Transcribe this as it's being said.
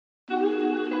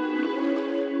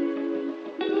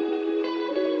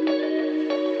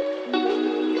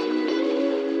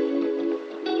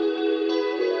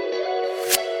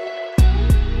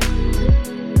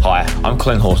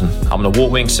Colin Horton. I'm an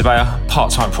award-winning surveyor,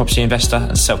 part-time property investor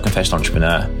and self-confessed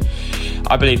entrepreneur.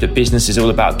 I believe that business is all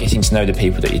about getting to know the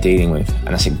people that you're dealing with, and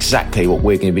that's exactly what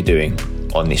we're going to be doing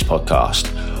on this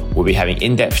podcast. We'll be having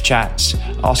in-depth chats,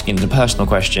 asking the personal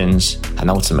questions, and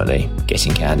ultimately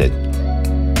getting candid.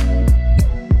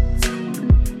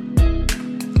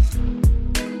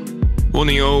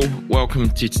 Morning all, welcome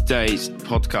to today's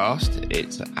podcast.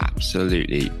 It's an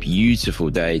absolutely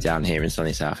beautiful day down here in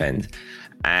sunny Southend,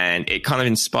 and it kind of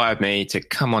inspired me to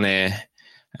come on here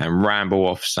and ramble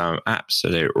off some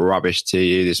absolute rubbish to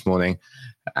you this morning.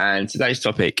 And today's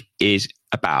topic is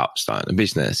about starting a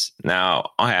business. Now,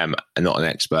 I am not an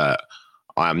expert.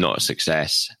 I am not a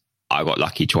success. I got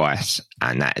lucky twice,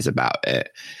 and that is about it.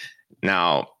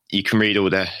 Now, you can read all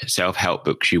the self-help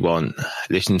books you want,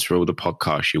 listen to all the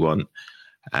podcasts you want,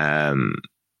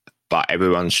 but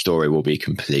everyone's story will be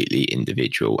completely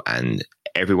individual, and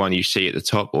everyone you see at the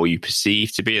top or you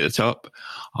perceive to be at the top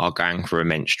are going through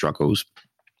immense struggles.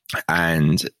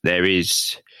 And there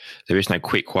is no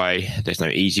quick way. There's no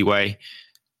easy way.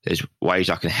 There's ways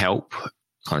I can help,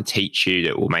 kind of teach you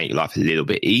that will make life a little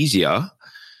bit easier.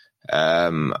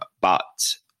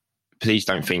 But please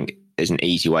don't think there's an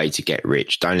easy way to get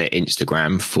rich. Don't let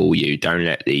Instagram fool you. Don't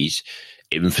let these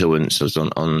influencers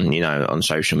on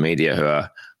social media who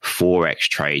are Forex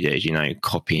traders,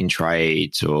 copying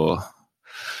trades or,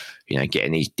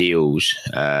 getting these deals,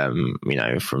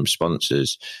 from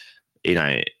sponsors.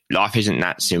 Life isn't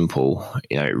that simple.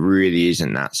 It really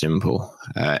isn't that simple.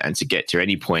 And to get to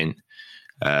any point,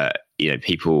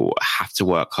 people have to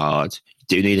work hard. You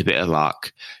do need a bit of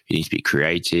luck. You need to be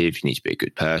creative. You need to be a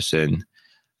good person.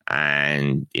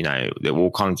 And,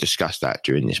 we'll kind of discuss that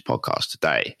during this podcast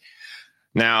today.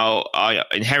 Now, I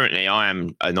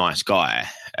am a nice guy.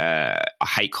 I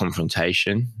hate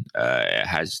confrontation. It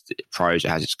has pros, it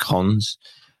has its cons.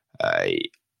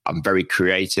 I'm very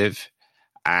creative,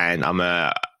 and I'm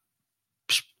a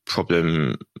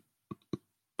problem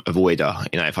avoider.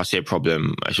 If I see a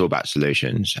problem, it's all about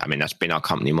solutions. I mean, that's been our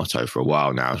company motto for a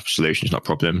while now: solutions, not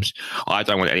problems. I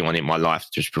don't want anyone in my life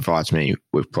that just provides me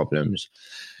with problems.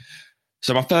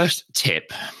 So my first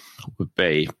tip would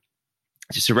be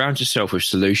to surround yourself with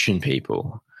solution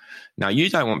people. Now, you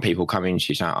don't want people coming to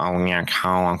you saying, "Oh, yeah,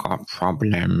 Carl, I've got a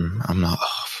problem." I'm like,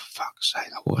 "Oh, for fuck's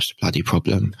sake, what's the bloody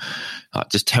problem?"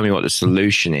 Just tell me what the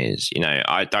solution is.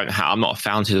 I'm not a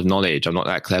fountain of knowledge. I'm not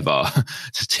that clever.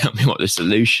 Just tell me what the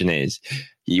solution is.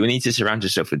 You need to surround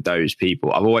yourself with those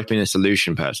people. I've always been a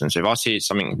solution person. So if I see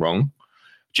something wrong,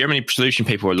 generally solution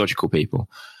people are logical people.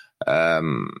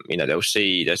 They'll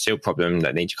see a problem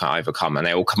that they need to kind of overcome, and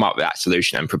they will come up with that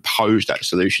solution and propose that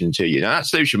solution to you. Now, that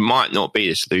solution might not be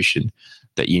the solution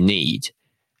that you need,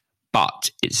 but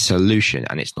it's a solution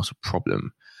and it's not a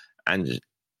problem. And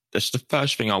that's the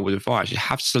first thing I would advise: you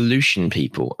have solution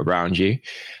people around you.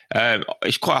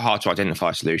 It's quite hard to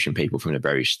identify solution people from the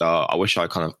very start. I wish I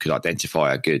kind of could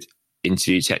identify a good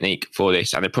interview technique for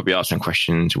this, and they probably ask some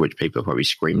questions which people are probably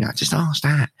screaming at, just ask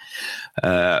that.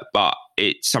 But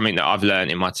it's something that I've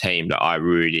learned in my team that I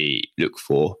really look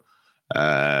for.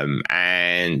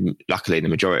 And luckily, the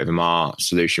majority of them are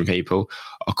solution people.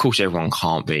 Of course, everyone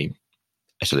can't be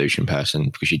a solution person,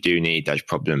 because you do need those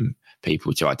problem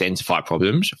people to identify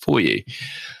problems for you.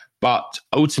 But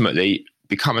ultimately,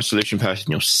 become a solution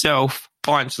person yourself,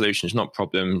 find solutions, not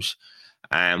problems.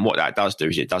 And what that does do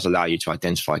is it does allow you to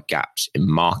identify gaps in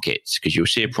markets, because you'll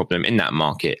see a problem in that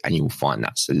market and you will find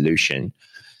that solution.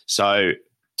 So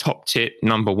top tip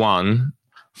number one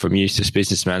from Useless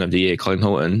Businessman of the Year, Colin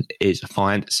Horton, is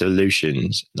find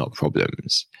solutions, not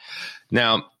problems.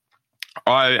 Now,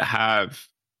 I have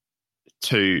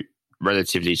two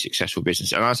relatively successful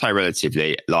businesses. And I say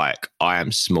relatively, like I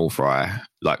am small fry,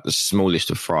 like the smallest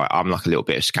of fry. I'm like a little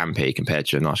bit of scampi compared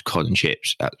to a nice cod and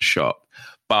chips at the shop.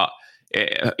 But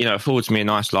it, affords me a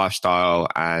nice lifestyle,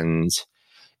 and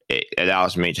it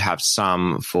allows me to have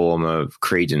some form of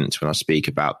credence when I speak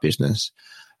about business.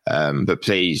 But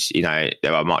please,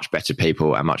 there are much better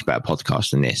people and much better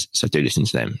podcasts than this. So do listen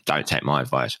to them. Don't take my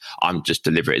advice. I'm just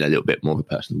delivering a little bit more of a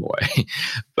personal way.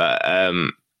 But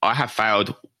I have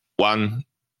failed one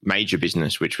major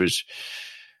business, which was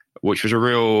a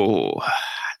real...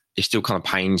 It still kind of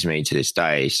pains me to this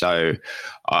day. So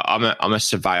I'm a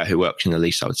surveyor who works in the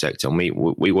leasehold sector, and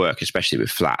we work especially with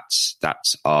flats.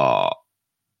 That's our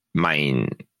main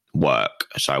work.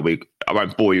 So I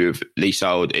won't bore you with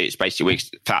leasehold. It's basically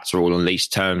flats are all on lease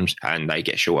terms, and they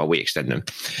get shorter. We extend them.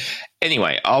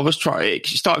 Anyway, I was trying. It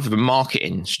started with a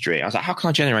marketing stream. I was like, how can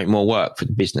I generate more work for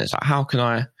the business? Like, how can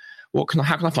I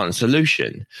find a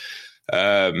solution?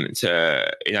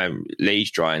 to,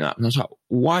 leads drying up. And I was like,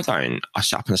 why don't I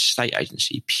set up an estate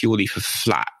agency purely for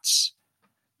flats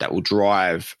that will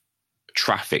drive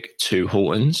traffic to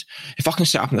Hortons? If I can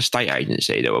set up an estate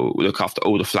agency that will look after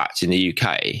all the flats in the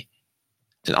UK,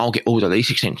 then I'll get all the lease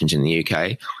extensions in the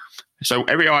UK. So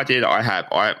every idea that I have,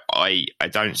 I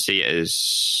don't see it as,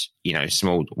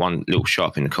 small, one little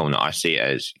shop in the corner. I see it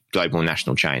as global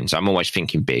national chains. So I'm always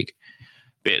thinking big, a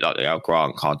bit like the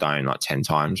Grant Cardone, like 10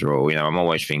 times rule. I'm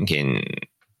always thinking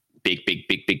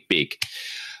big.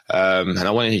 And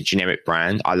I wanted a generic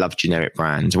brand. I love generic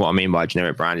brands. What I mean by a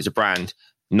generic brand is a brand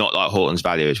not like Hortons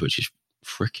Valuers, which is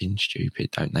freaking stupid.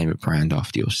 Don't name a brand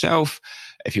after yourself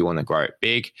if you want to grow it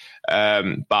big.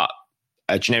 But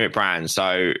a generic brand.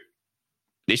 So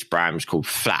this brand was called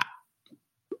Flat,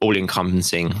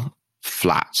 all-encompassing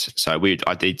flat. So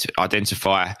I did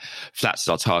identify flats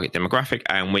as our target demographic,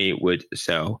 and we would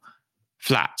sell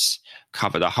flats,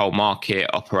 cover the whole market,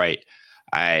 operate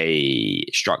a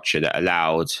structure that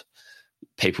allowed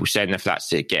people selling their flats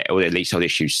to get all their leasehold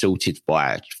issues sorted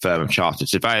by a firm of chartered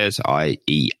surveyors,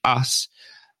 i.e. us,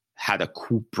 had a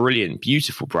cool, brilliant,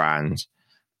 beautiful brand,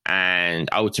 and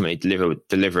ultimately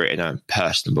deliver it in a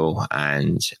personable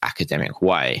and academic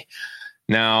way.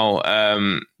 Now,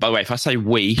 by the way, if I say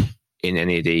we in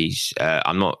any of these,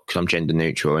 I'm not because I'm gender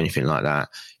neutral or anything like that.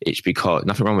 It's because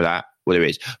nothing wrong with that, well, there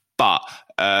is, but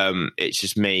it's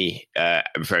just me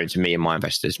referring to me and my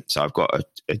investors. So I've got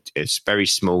a very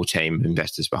small team of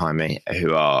investors behind me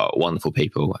who are wonderful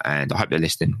people, and I hope they're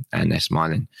listening and they're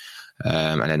smiling.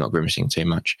 And they're not grimacing too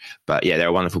much. But yeah, they're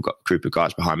a wonderful group of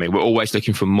guys behind me. We're always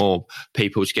looking for more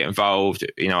people to get involved.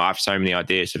 I have so many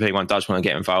ideas. So if anyone does want to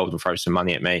get involved and throw some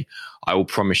money at me, I will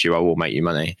promise you I will make you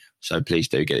money. So please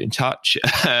do get in touch.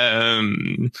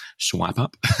 Swipe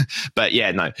up. But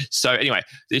yeah, no. So anyway,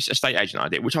 this estate agent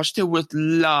idea, which I still would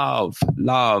love to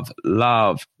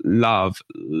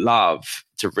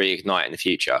reignite in the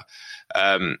future.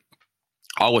 I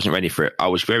wasn't ready for it. I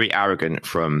was very arrogant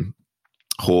from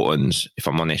Hortons, if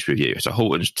I'm honest with you. So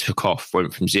Hortons took off,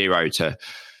 went from zero to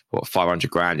 500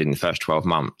 grand in the first 12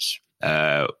 months,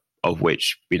 of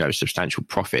which, substantial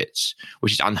profits,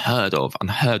 which is unheard of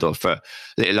for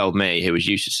little old me who was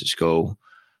useless at school.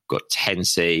 Got 10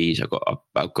 C's, I've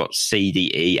got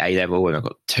CDE A level, and I've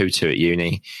got 2 at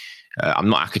uni. I'm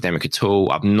not academic at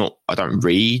all. I don't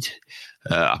read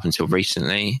up until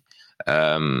recently.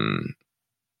 I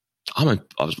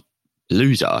was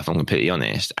loser, if I'm completely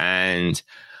honest, and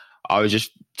I was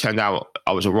just turned out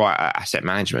I was all right at asset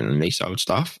management and leasehold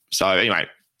stuff. So anyway,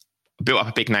 I built up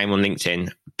a big name on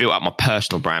LinkedIn, built up my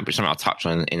personal brand, which is something I'll touch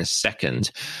on in a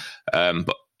second.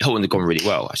 But Horton had gone really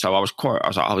well, so I was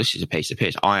like, oh, this is a piece of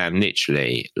piss. I am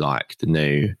literally like the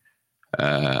new,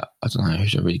 I don't know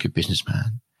who's a really good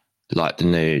businessman, like the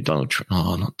new Donald Trump.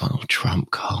 Oh, not Donald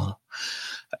Trump, Carl.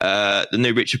 The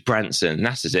new Richard Branson.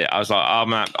 That's it. I was like, oh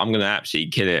man, I'm going to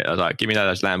absolutely kill it. I was like, give me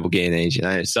those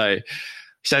Lamborghinis, So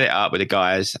set it up with the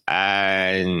guys,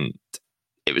 and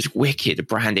it was wicked. The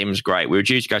branding was great. We were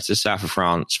due to go to the south of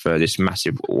France for this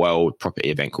massive world property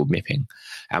event called MIPIM,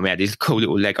 and we had these cool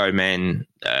little Lego men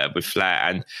with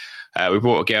flat, and we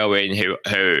brought a girl in who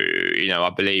I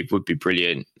believe would be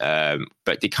brilliant,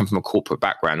 but did come from a corporate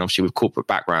background. Obviously, with corporate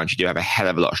backgrounds, you do have a hell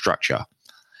of a lot of structure.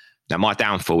 Now, my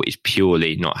downfall is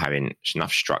purely not having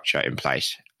enough structure in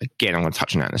place. Again, I'm going to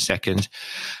touch on that in a second.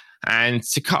 And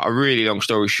to cut a really long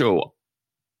story short,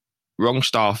 wrong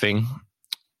staffing.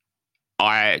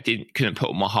 I couldn't put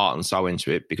all my heart and soul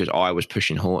into it because I was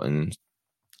pushing Horton,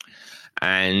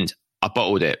 and I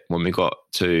bottled it when we got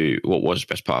to what was the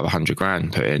best part of 100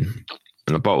 grand put in,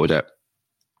 and I bottled it.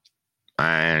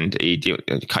 And you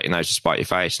cut your nose to spite your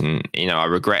face, and I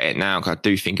regret it now because I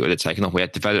do think it would have taken off. We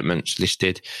had developments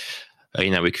listed.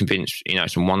 We convinced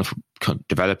some wonderful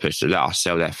developers to let us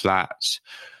sell their flats.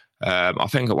 I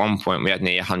think at one point we had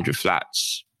nearly 100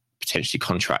 flats potentially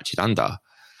contracted under.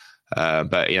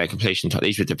 But completion time,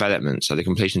 these were developments, so the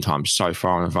completion time is so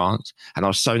far in advance. And I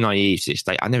was so naive to this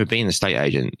state. I've never been an estate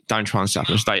agent. Don't try and set up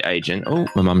an estate agent. Oh,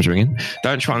 my mum's ringing.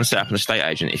 Don't try and set up an estate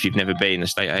agent if you've never been an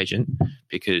estate agent,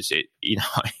 because you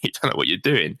don't know what you're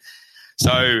doing.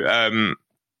 So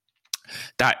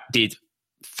that did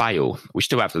fail. We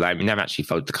still have the name. We never actually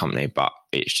folded the company, but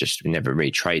it's just we never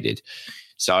really traded.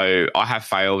 So I have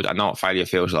failed. I know what failure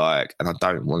feels like, and I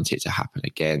don't want it to happen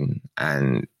again.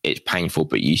 And it's painful,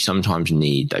 but you sometimes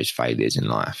need those failures in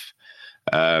life.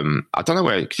 I don't know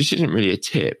where, because this isn't really a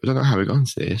tip. I don't know how we got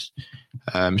into this.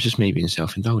 It's just me being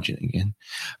self-indulgent again.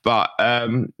 But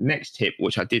next tip,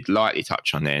 which I did lightly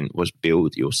touch on then, was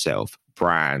build yourself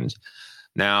brand.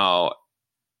 Now,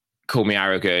 call me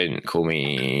arrogant, call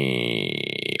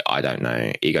me I don't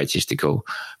know, egotistical.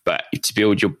 But to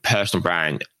build your personal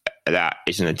brand, that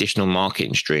is an additional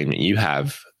marketing stream that you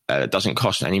have that doesn't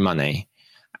cost any money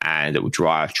and it will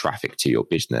drive traffic to your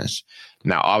business.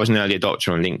 Now, I was an early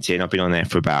adopter on LinkedIn. I've been on there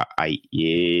for about 8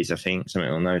 years, I think, something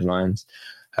along those lines.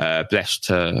 Blessed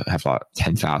to have like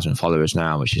 10,000 followers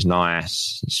now, which is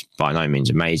nice. It's by no means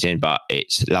amazing, but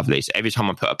it's lovely. So every time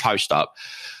I put a post up,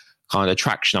 kind of the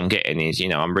traction I'm getting is,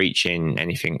 I'm reaching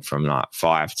anything from like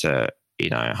 5 to,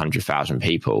 100,000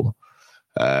 people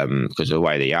because of the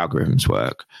way the algorithms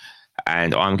work.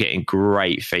 And I'm getting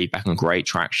great feedback and great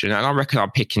traction. And I reckon I'm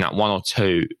picking up 1 or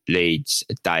 2 leads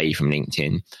a day from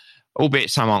LinkedIn, albeit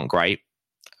some aren't great,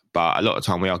 but a lot of the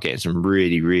time we are getting some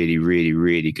really, really, really,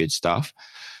 really good stuff.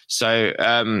 So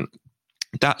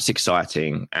that's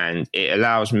exciting. And it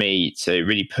allows me to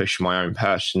really push my own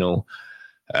personal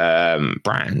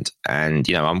brand. And,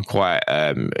 I'm quite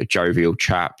a jovial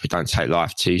chap who don't take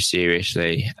life too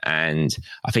seriously. And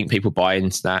I think people buy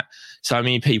into that. So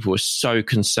many people are so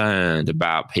concerned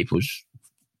about people's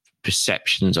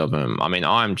perceptions of them. I mean,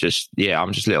 I'm just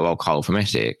little old Cole from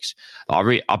Essex. I'll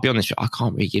be honest with you, I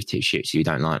can't really give 2 shits if you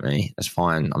don't like me. That's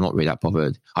fine. I'm not really that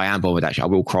bothered. I am bothered, actually. I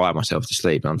will cry myself to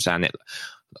sleep. And I'm saying it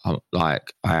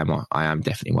like I am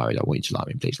definitely worried. I want you to like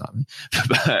me. Please like me.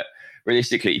 But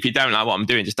realistically, if you don't like what I'm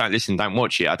doing, just don't listen, don't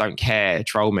watch it. I don't care.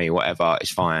 Troll me, whatever.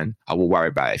 It's fine. I will worry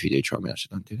about it if you do troll me. I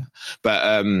just don't do that.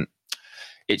 But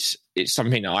it's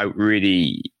something that I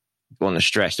really want to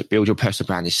stress, that build your personal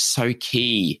brand is so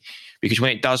key, because when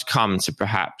it does come to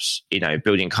perhaps,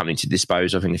 building a company to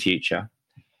dispose of in the future,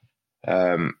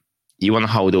 you want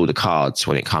to hold all the cards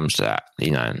when it comes to that.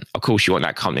 Of course you want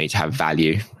that company to have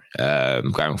value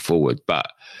going forward, but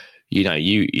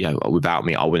you without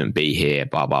me, I wouldn't be here,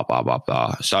 blah, blah, blah, blah,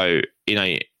 blah. So,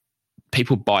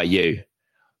 people buy you.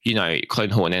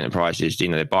 Colin Horton Enterprises,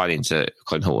 they're buying into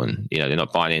Colin Horton. They're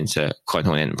not buying into Colin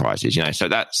Horton Enterprises, So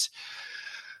that's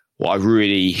what I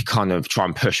really kind of try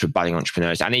and push for budding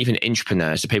entrepreneurs and even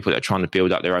entrepreneurs, the people that are trying to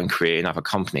build up their own career in other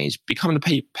companies, become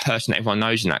the person that everyone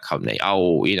knows in that company.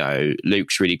 Oh,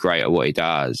 Luke's really great at what he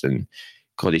does. And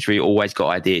God, he's really always got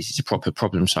ideas. He's a proper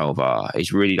problem solver.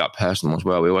 He's really personal as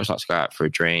well. We always like to go out for a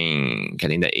drink,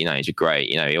 and he's a great,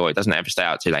 he always doesn't ever stay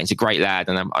out too late. He's a great lad,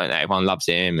 and everyone loves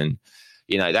him. And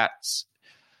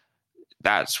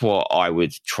that's what I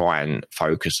would try and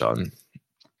focus on.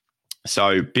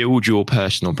 So build your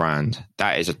personal brand.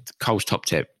 That is a Cole's top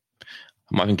tip.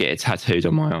 I might even get it tattooed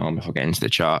on my arm if I get into the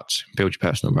charts. Build your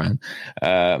personal brand.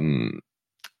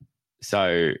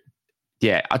 So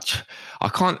yeah, I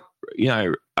can't.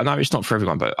 I know it's not for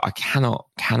everyone, but I cannot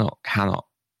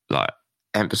like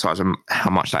emphasize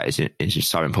how much that is just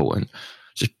so important.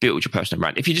 Just build your personal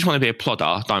brand. If you just want to be a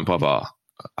plodder, don't bother.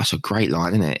 That's a great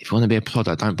line, isn't it? If you want to be a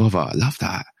plodder, don't bother. I love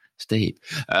that, Steve.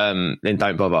 Then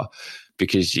don't bother,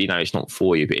 because it's not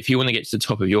for you. But if you want to get to the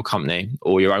top of your company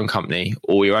or your own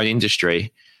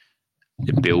industry,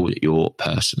 then build your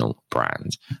personal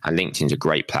brand. And LinkedIn's a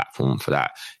great platform for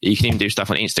that. You can even do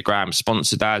stuff on Instagram,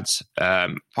 sponsored ads.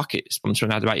 Fuck it, sponsor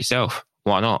an ad about yourself.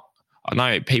 Why not? I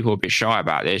know people are a bit shy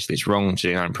about this. It's wrong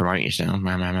to promote yourself.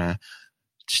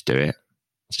 Just do it.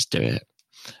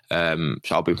 So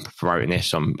I'll be promoting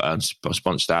this on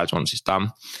sponsored ads once it's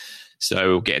done.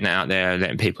 So getting it out there,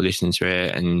 letting people listen to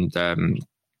it, and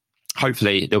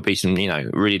hopefully there'll be some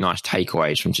really nice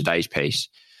takeaways from today's piece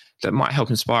that might help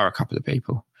inspire a couple of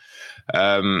people.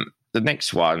 The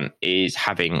next one is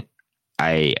having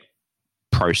a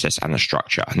process and a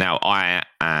structure. Now, I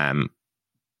am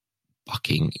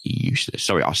fucking useless.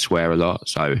 Sorry, I swear a lot,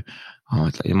 so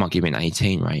it might give me an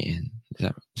 18 rating.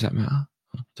 Does that matter?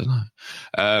 I don't know.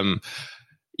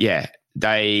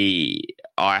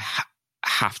 I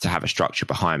have to have a structure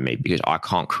behind me, because I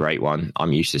can't create one.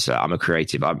 I'm useless at it. I'm a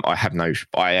creative.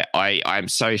 I am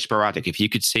so sporadic. If you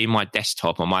could see my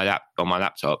desktop on my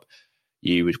laptop,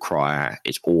 you would cry.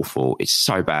 It's awful. It's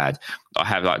so bad. I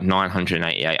have like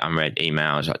 988 unread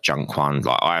emails, like junk ones.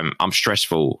 Like I'm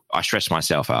stressful. I stress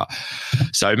myself out.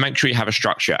 So make sure you have a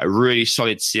structure, a really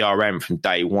solid CRM from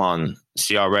day one.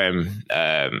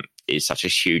 CRM is such a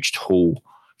huge tool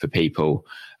for people.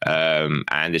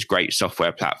 And there's great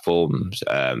software platforms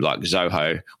like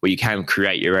Zoho, where you can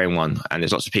create your own one. And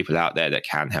there's lots of people out there that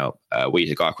can help. We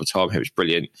use a guy called Tom, who was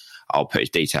brilliant. I'll put his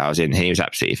details in. He was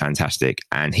absolutely fantastic.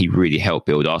 And he really helped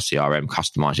build our CRM,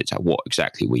 customize it to what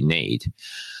exactly we need.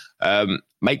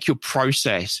 Make your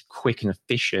process quick and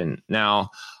efficient. Now,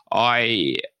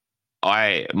 my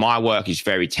work is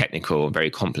very technical and very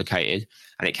complicated,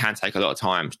 and it can take a lot of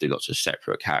time to do lots of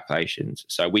separate calculations.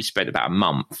 So we spent about a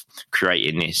month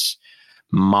creating this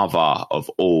mother of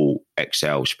all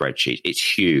Excel spreadsheets.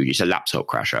 It's huge. It's a laptop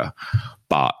crasher,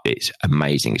 but it's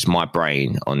amazing. It's my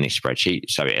brain on this spreadsheet.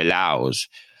 So it allows,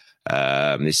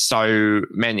 there's so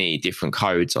many different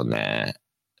codes on there,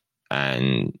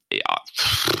 and it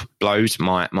blows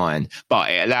my mind. But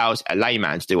it allows a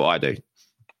layman to do what I do.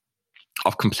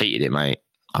 I've completed it, mate.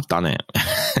 I've done it.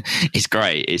 It's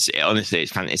great. It's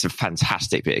a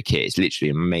fantastic bit of kit. It's literally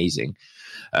amazing.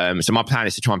 So my plan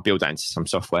is to try and build that into some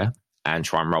software and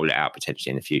try and roll it out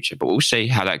potentially in the future. But we'll see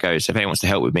how that goes. So if anyone wants to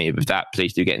help with me with that,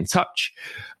 please do get in touch,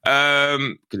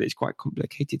 because it's quite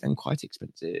complicated and quite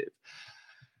expensive.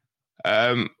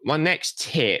 My next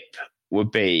tip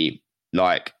would be,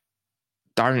 like,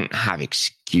 don't have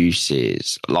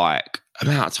excuses. Like,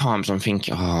 amount of times I'm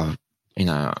thinking, I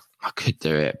could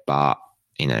do it, but,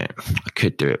 but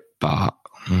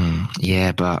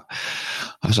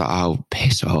I was like, oh,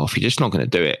 piss off. You're just not going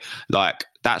to do it. Like,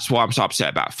 that's why I'm so upset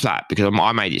about Flat, because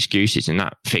I made excuses and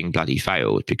that thing bloody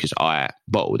failed because I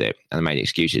bottled it and I made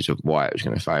excuses of why it was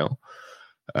going to fail.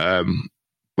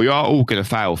 We are all going to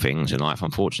fail things in life.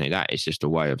 Unfortunately, that is just a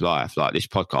way of life. Like, this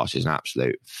podcast is an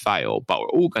absolute fail, but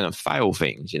we're all going to fail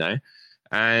things,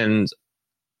 and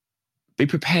be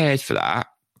prepared for that.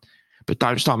 But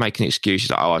don't start making excuses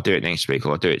like, oh, I'll do it next week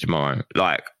or I'll do it tomorrow.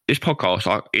 Like, this podcast,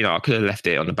 I could have left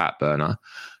it on the back burner,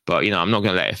 but, I'm not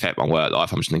going to let it affect my work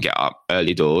life. I'm just going to get up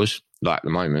early doors. Like, at the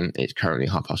moment, it's currently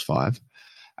 5:30,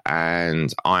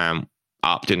 and I am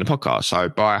up doing the podcast. So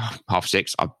by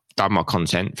 6:30, I've done my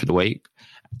content for the week.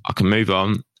 I can move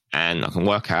on and I can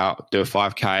work out, do a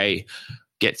 5K,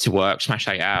 get to work, smash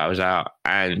 8 hours out,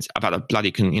 and I've had a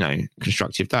bloody,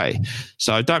 constructive day.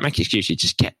 So don't make excuses.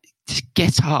 Just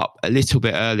get up a little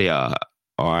bit earlier.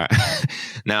 All right.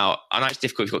 Now, I know it's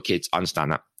difficult if you've got kids. I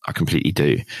understand that. I completely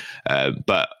do.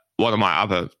 But one of my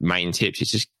other main tips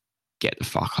is just get the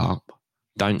fuck up.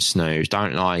 Don't snooze.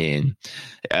 Don't lie in.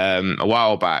 A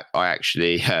while back, I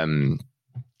actually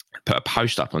put a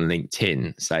post up on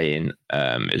LinkedIn saying,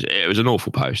 it was an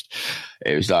awful post.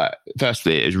 It was like,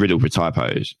 firstly, it was riddled with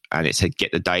typos, and it said,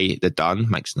 get the day done.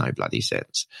 Makes no bloody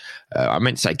sense. I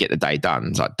meant to say, get the day done.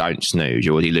 It's like, don't snooze.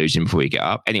 You're already losing before you get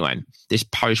up. Anyway, this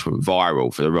post went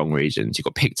viral for the wrong reasons. It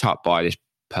got picked up by this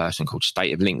person called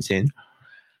State of LinkedIn.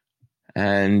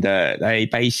 And they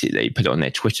basically put it on their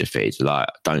Twitter feed, like,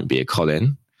 don't be a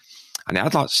Colin. And it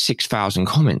had like 6,000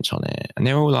 comments on it. And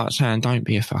they're all like saying, don't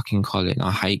be a fucking Colin.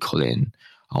 I hate Colin.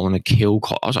 I want to kill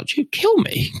Colin. I was like, do you kill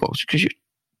me? Well, because you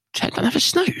said don't have a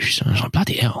snooze. And I was like,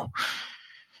 bloody hell.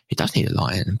 He does need a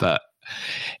lion. But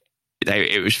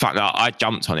it was fun. I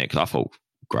jumped on it because I thought,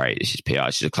 great, this is PR.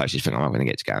 This is the closest thing I'm going to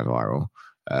get to going viral.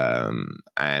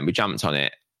 And we jumped on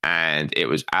it. And it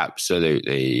was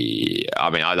absolutely,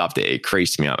 I loved it. It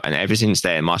creased me up. And ever since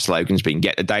then, my slogan's been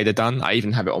get the data done. I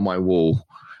even have it on my wall.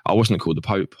 I wasn't called the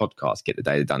podcast, get the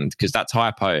data done, because that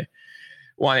typo,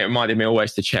 one, it reminded me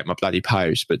always to check my bloody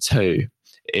post, but two,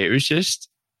 it was just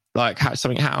like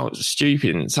how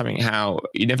stupid and something how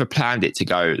you never planned it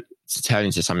to turn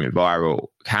into something viral,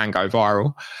 can go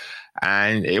viral.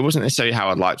 And it wasn't necessarily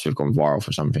how I'd like to have gone viral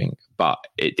for something, but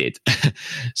it did.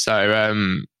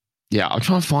 So, yeah, I'll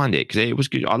try and find it because it was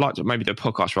good. I'd like to maybe do a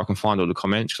podcast where I can find all the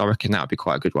comments, because I reckon that would be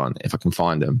quite a good one if I can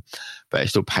find them. But it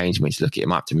still pains me to look at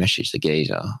him up to message the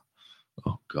geezer.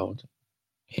 Oh, God.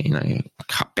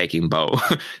 Cut begging bowl.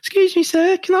 Excuse me,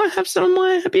 sir. Can I have some of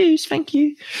my abuse? Thank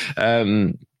you.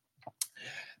 But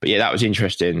yeah, that was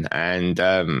interesting. And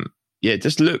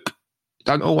just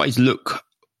don't always look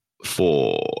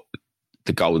for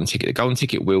the golden ticket. The golden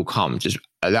ticket will come. Just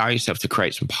allow yourself to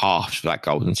create some paths for that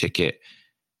golden ticket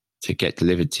to get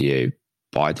delivered to you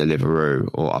by Deliveroo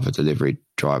or other delivery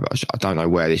drivers. I don't know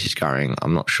where this is going.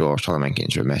 I'm not sure. I was trying to make it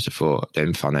into a metaphor.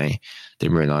 Then funny.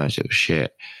 Didn't realise it was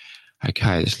shit.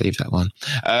 Okay, let's leave that one.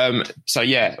 So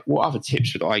yeah, what other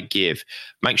tips would I give?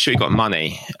 Make sure you got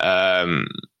money.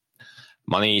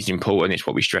 Money is important. It's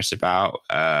what we stress about.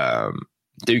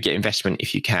 Do get investment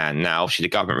if you can. Now, obviously, the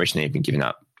government recently have been giving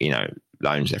up,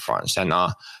 loans left, right, and centre.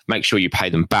 Make sure you pay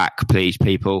them back, please,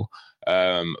 people.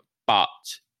 But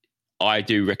I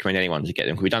do recommend anyone to get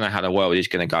them, because we don't know how the world is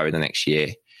going to go in the next year.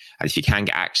 And if you can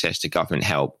get access to government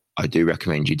help, I do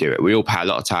recommend you do it. We all pay a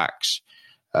lot of tax.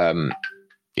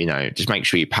 Just make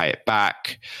sure you pay it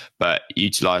back, but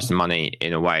utilize the money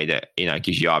in a way that,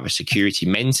 gives you either security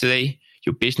mentally,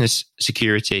 your business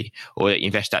security, or that you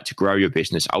invest that to grow your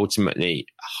business. Ultimately,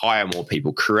 hire more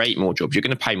people, create more jobs. You're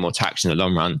going to pay more tax in the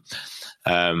long run.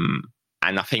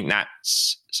 And I think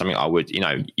that's something I would,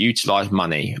 utilize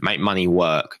money, make money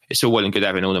work. It's all well and good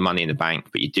having all the money in the bank,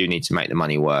 but you do need to make the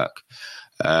money work.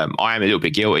 I am a little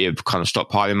bit guilty of kind of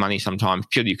stockpiling money sometimes,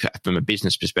 purely from a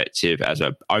business perspective. As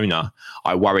a owner,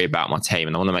 I worry about my team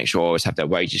and I want to make sure I always have their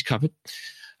wages covered.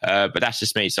 But that's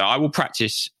just me. So I will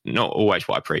practice not always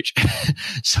what I preach.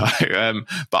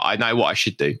 But I know what I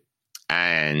should do,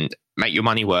 and make your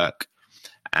money work,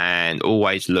 and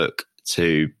always look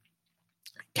to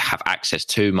have access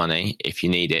to money if you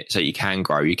need it, so you can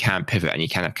grow, you can pivot, and you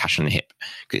can have cash on the hip,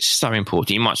 because it's so important.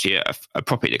 You might see a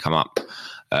property to come up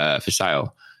for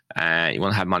sale, and you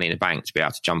want to have money in the bank to be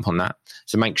able to jump on that.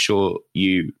 So make sure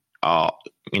you are,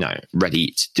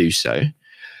 ready to do so.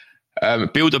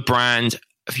 Build a brand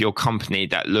for your company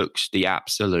that looks the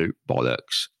absolute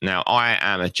bollocks. Now, I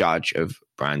am a judge of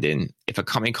branding. If a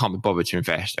company can't be bothered to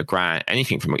invest $1,000,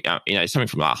 anything from something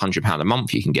from like £100 a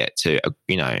month, you can get to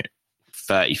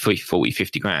 30, 40,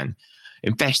 50 grand.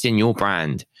 Invest in your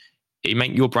brand. You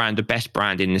make your brand the best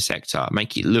brand in the sector.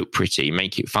 Make it look pretty.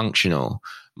 Make it functional.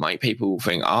 Make people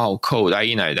think, oh, cool.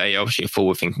 They obviously a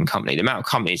forward-thinking company. The amount of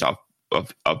companies I've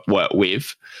worked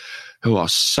with who are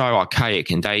so archaic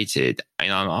and dated,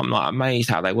 I'm like amazed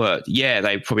how they work. Yeah,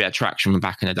 they probably had traction from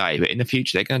back in the day, but in the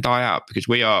future they're going to die out, because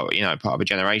we are, part of a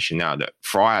generation now that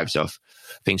thrives off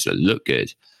things that look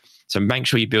good. So make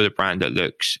sure you build a brand that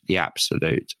looks the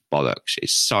absolute bollocks.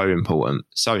 It's so important,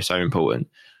 so important,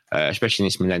 especially in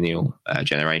this millennial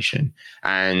generation.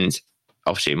 And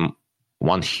obviously,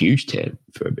 one huge tip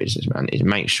for a businessman is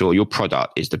make sure your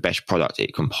product is the best product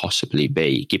it can possibly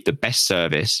be. Give the best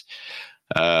service.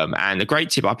 And a great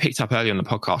tip I picked up earlier on the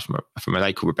podcast from a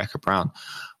lady called Rebecca Brown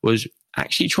was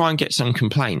actually try and get some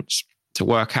complaints to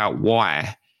work out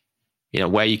why,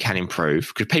 where you can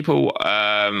improve. Because people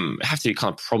have to be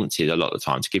kind of prompted a lot of the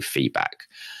time to give feedback.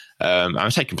 I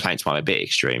would say complaints might be a bit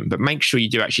extreme, but make sure you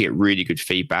do actually get really good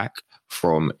feedback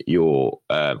from your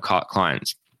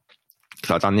clients. Could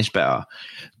I have done this better?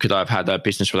 Could I have had a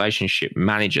business relationship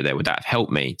manager there? Would that have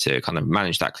helped me to kind of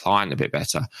manage that client a bit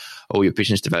better? Or your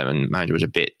business development manager was a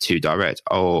bit too direct?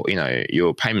 Or,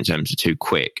 your payment terms are too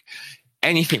quick?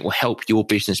 Anything will help your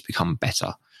business become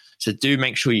better. So do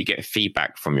make sure you get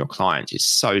feedback from your clients. It's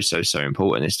so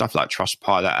important. There's stuff like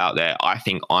Trustpilot out there. I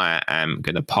think I am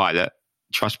going to pilot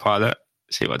Trustpilot.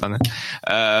 See what I've done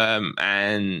there.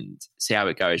 And see how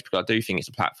it goes, because I do think it's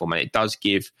a platform and it does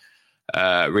give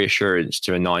reassurance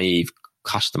to a naive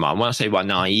customer. And when I say by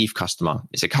naive customer,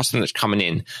 it's a customer that's coming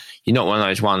in. You're not one of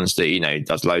those ones that,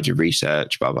 does loads of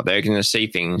research, but they're going to see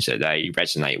things that they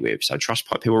resonate with. So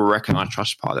Trustpilot, people will recognize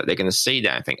Trustpilot. They're going to see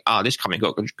that and think, this company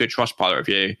got a good Trustpilot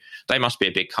review. They must be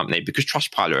a big company. Because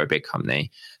Trustpilot are a big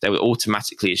company, they will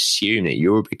automatically assume that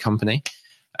you're a big company.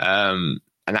 And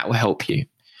that will help you.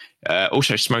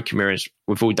 Also, smoke and mirrors.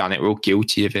 We've all done it. We're all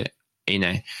guilty of it.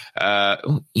 Why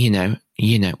am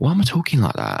I talking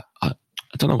like that?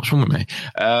 I don't know what's wrong with me.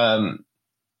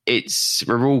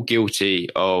 We're all guilty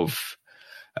of,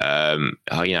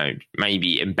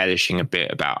 maybe embellishing a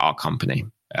bit about our company.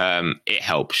 It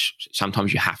helps.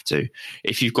 Sometimes you have to.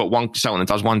 If you've got one consultant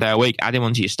that does 1 day a week, add him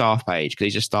onto your staff page because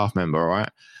he's a staff member, all right?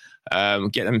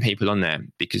 Get them people on there,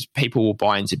 because people will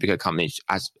buy into bigger companies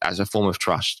as a form of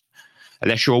trust.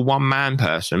 Unless you're a one-man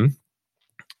person,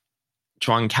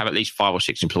 try and have at least 5 or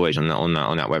 6 employees on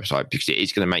that website, because it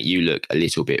is going to make you look a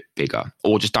little bit bigger.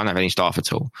 Or just don't have any staff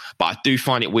at all. But I do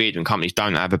find it weird when companies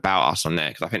don't have about us on there,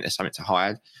 because I think there's something to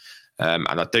hide. And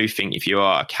I do think if you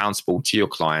are accountable to your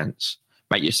clients,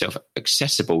 make yourself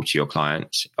accessible to your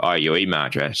clients, i.e. your email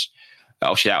address.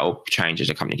 Obviously, that will change as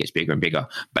a company gets bigger and bigger,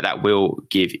 but that will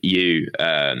give you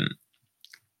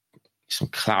some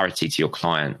clarity to your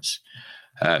clients.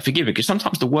 Forgive me, because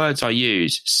sometimes the words I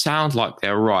use sound like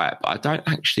they're right, but I don't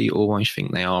actually always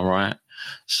think they are right.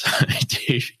 So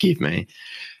do forgive me.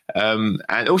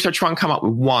 And also try and come up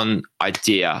with one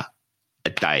idea a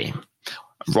day.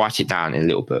 Write it down in a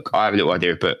little book. I have a little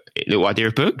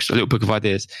book of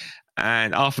ideas.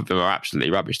 And half of them are absolutely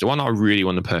rubbish. The one I really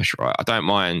want to push, right? I don't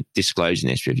mind disclosing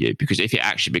this with you, because if it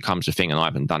actually becomes a thing and I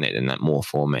haven't done it, then that's more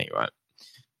for me, right?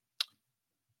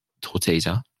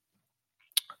 Tortilla,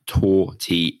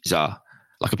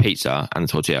 like a pizza and a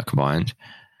tortilla combined.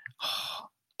 Oh,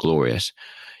 glorious.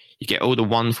 You get all the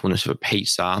wonderfulness of a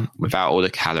pizza without all the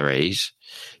calories.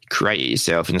 You create it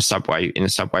yourself in the Subway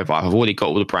vibe. I've already got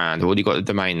all the brand, I've already got the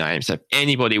domain name. So if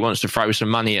anybody wants to throw some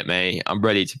money at me, I'm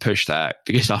ready to push that,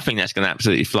 because I think that's going to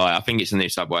absolutely fly. I think it's the new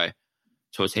Subway.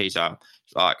 Tortilla.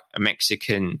 It's like a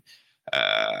Mexican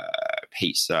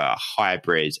pizza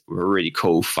hybrid with a really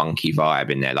cool funky vibe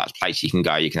in there. Like a place you can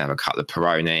go, you can have a couple of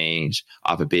Peronis,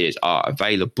 other beers are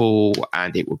available,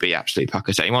 and it will be absolutely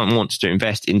pucker. So anyone wants to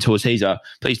invest in Tortilla,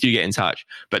 please do get in touch.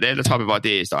 But they're the type of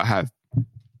ideas that I have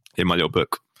in my little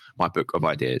book, my book of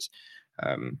ideas.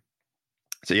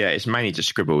 So yeah, it's mainly just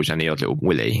scribbles and the odd little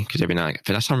willy, because every night,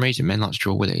 for some reason, men like to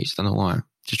draw willies. I don't know why.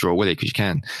 Just draw a willy because you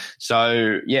can.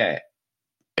 So yeah,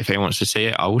 if anyone wants to see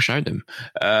it, I will show them.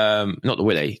 Not the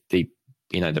willy, the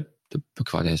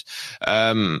book of ideas.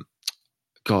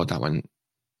 God, that went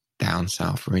down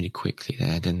south really quickly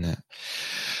there, didn't it?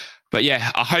 But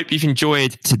yeah, I hope you've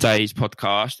enjoyed today's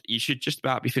podcast. You should just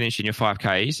about be finishing your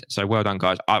 5Ks. So well done,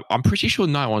 guys. I'm pretty sure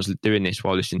no one's doing this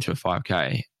while listening to a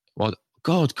 5K. Well,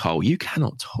 God, Cole, you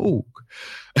cannot talk.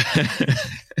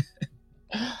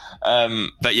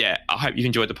 But yeah, I hope you've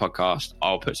enjoyed the podcast.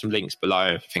 I'll put some links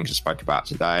below for things I spoke about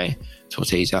today,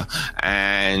 Tortisa,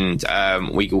 and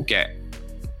we will get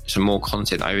some more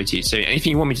content over to you soon.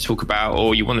 Anything you want me to talk about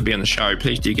or you want to be on the show,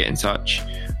 please do get in touch.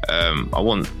 I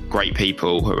want great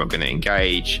people who are going to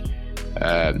engage,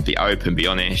 be open, be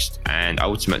honest, and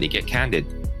ultimately get candid.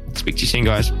 Speak to you soon,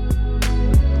 guys.